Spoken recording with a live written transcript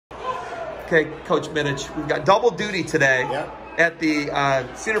Okay, Coach Mytych, we've got double duty today Yep. at the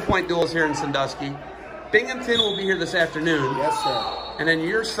Cedar Point Duels here in Sandusky. Binghamton will be here this afternoon. Yes, sir. And then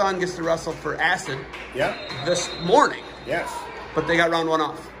your son gets to wrestle for Acid this morning. Yes. But they got round one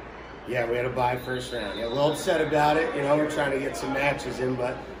off. Yeah, we had a bye first round. Yeah, a little upset about it. You know, we're trying to get some matches in,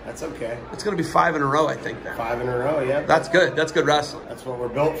 but that's okay. It's going to be 5 in a row, I think. Now. 5 in a row, yeah. That's good. That's good wrestling. That's what we're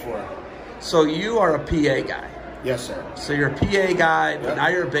built for. So you are a PA guy. Yes, sir. So you're a PA guy, but now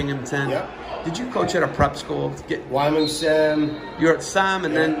you're at Binghamton. Yep. Did you coach at a prep school? Wyoming Sem. You were at Sem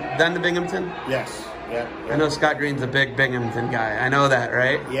and then to Binghamton? Yes. Yeah. I know Scott Green's a big Binghamton guy. I know that,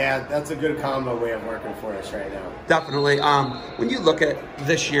 right? Yeah, that's a good combo way of working for us right now. Definitely. When you look at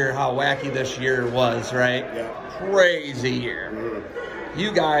this year, how wacky this year was, right? Yeah. Crazy year. Mm-hmm.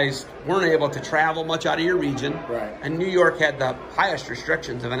 You guys weren't able to travel much out of your region. Right. And New York had the highest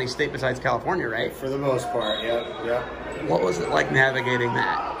restrictions of any state besides California, right? For the most part, yeah. What was it like navigating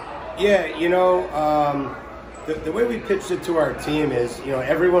that? Yeah, you know, the way we pitched it to our team is, you know,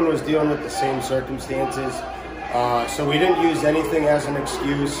 everyone was dealing with the same circumstances. So we didn't use anything as an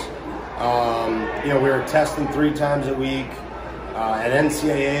excuse. You know, we were testing 3 times a week. At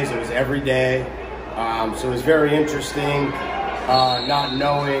NCAAs, it was every day. So it was very interesting not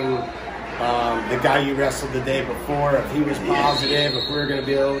knowing the guy you wrestled the day before, if he was positive, if we were going to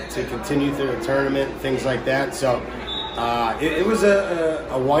be able to continue through the tournament, things like that. So it was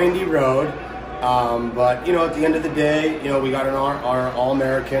a windy road. But, you know, at the end of the day, you know, we got our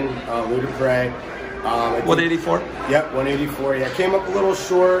All-American, Lou Dupre. 184? Yep, 184. Yeah, came up a little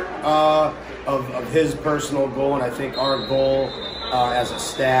short of his personal goal, and I think our goal as a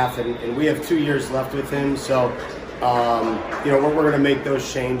staff, and we have 2 years left with him, so, you know, we're going to make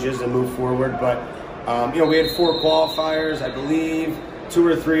those changes and move forward. But, you know, we had 4 qualifiers, I believe. 2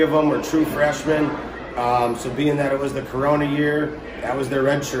 or 3 of them were true freshmen. So being that it was the Corona year, that was their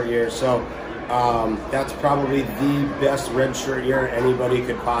redshirt year. So that's probably the best redshirt year anybody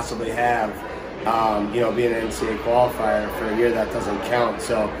could possibly have. You know, being an NCAA qualifier for a year that doesn't count.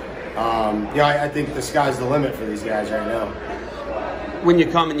 So, you know, I think the sky's the limit for these guys right now. When you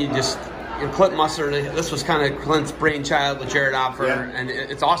come and Clint Musser, this was kind of Clint's brainchild with Jared Opfer, and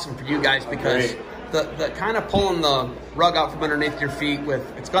it's awesome for you guys because the kind of pulling the rug out from underneath your feet with,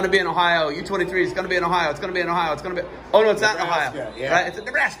 it's going to be in Ohio, U23, it's going to be in Ohio, it's going to be in Ohio, it's going to be, oh no, it's not in Ohio, right? It's in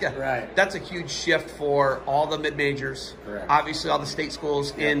Nebraska. Right. That's a huge shift for all the mid-majors. Correct. Obviously all the state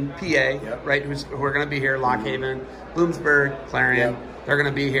schools in PA, right, who are going to be here, Lock Haven, Bloomsburg, Clarion. They're going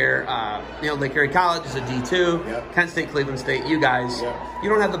to be here. You know, Lake Erie College is a D2. Kent State, Cleveland State. You guys, you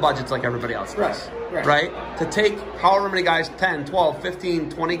don't have the budgets like everybody else does. Right? To take however many guys, 10, 12,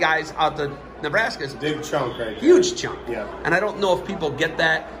 15, 20 guys out to Nebraska is a big chunk, right? Huge chunk. Yeah. And I don't know if people get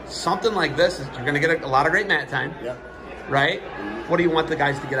that. Something like this, you're going to get a lot of great mat time. Right? What do you want the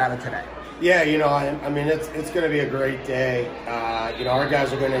guys to get out of today? Yeah, you know, I mean, it's going to be a great day. You know, our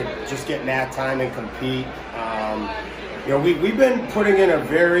guys are going to just get mat time and compete. You know, we've been putting in a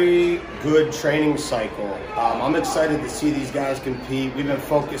very good training cycle. I'm excited to see these guys compete. We've been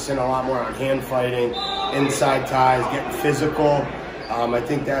focusing a lot more on hand fighting, inside ties, getting physical. I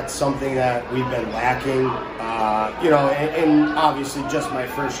think that's something that we've been lacking. You know, and obviously just my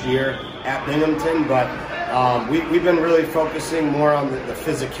first year at Binghamton, but we've been really focusing more on the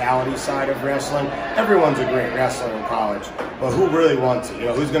physicality side of wrestling. Everyone's a great wrestler in college, but who really wants it? You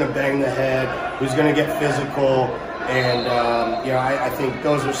know, who's going to bang the head? Who's going to get physical? And, you know, I think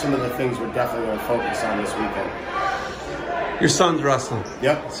those are some of the things we're definitely going to focus on this weekend. Your son's wrestling.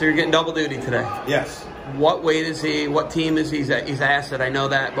 Yep. So you're getting double duty today. Yes. What weight is he? What team is he? He's Acid, I know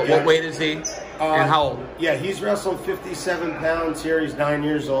that. But what weight is he? And how old? Yeah, he's wrestled 57 pounds here. He's 9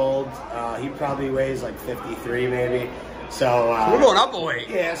 years old. He probably weighs like 53 maybe. So we're going up a weight.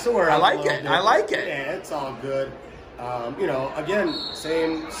 Yeah, so we're I up like a little it. bit. I like it. Yeah, it's all good. You know, again,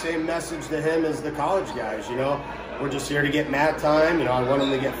 same message to him as the college guys. You know, we're just here to get mat time. You know, I want him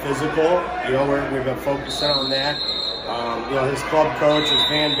to get physical. You know, we've been focusing on that. You know, his club coach is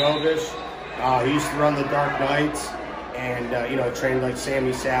Van Dovish. He used to run the Dark Knights and, you know, trained like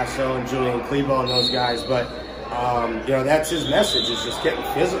Sammy Sasso and Julian Klebo and those guys. But, you know, that's his message, is just getting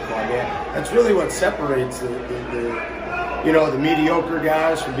physical. I mean, that's really what separates the you know, the mediocre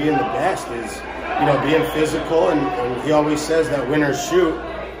guys from being the best is, you know, being physical. And he always says that winners shoot.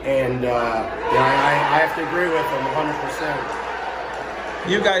 And, you know, I have to agree with him 100%.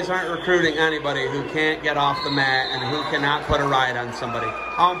 You guys aren't recruiting anybody who can't get off the mat and who cannot put a ride on somebody.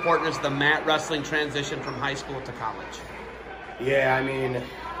 How important is the mat wrestling transition from high school to college? Yeah, I mean,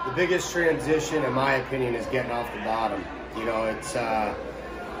 the biggest transition, in my opinion, is getting off the bottom. You know, it's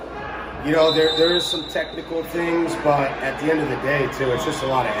You know, there is some technical things, but at the end of the day, too, it's just a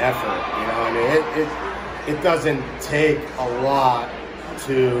lot of effort. You know, I mean, it doesn't take a lot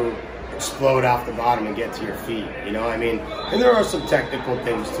to explode off the bottom and get to your feet. You know, I mean, and there are some technical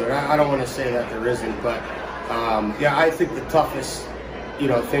things to it. I don't want to say that there isn't, but yeah, I think the toughest, you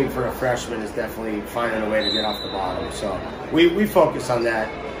know, thing for a freshman is definitely finding a way to get off the bottom. So we focus on that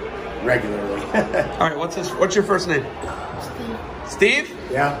regularly. All right, what's your first name? Steve?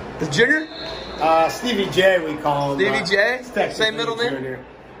 Yeah. The junior? Stevie J, we call him. Stevie J? Same middle name? Junior.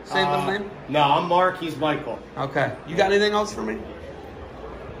 Same middle name? No, I'm Mark. He's Michael. Okay. You got anything else for me?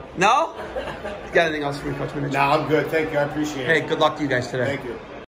 No? You got anything else for me, Coach Mytych? No, I'm good. Thank you. I appreciate it. Hey, good luck to you guys today. Thank you.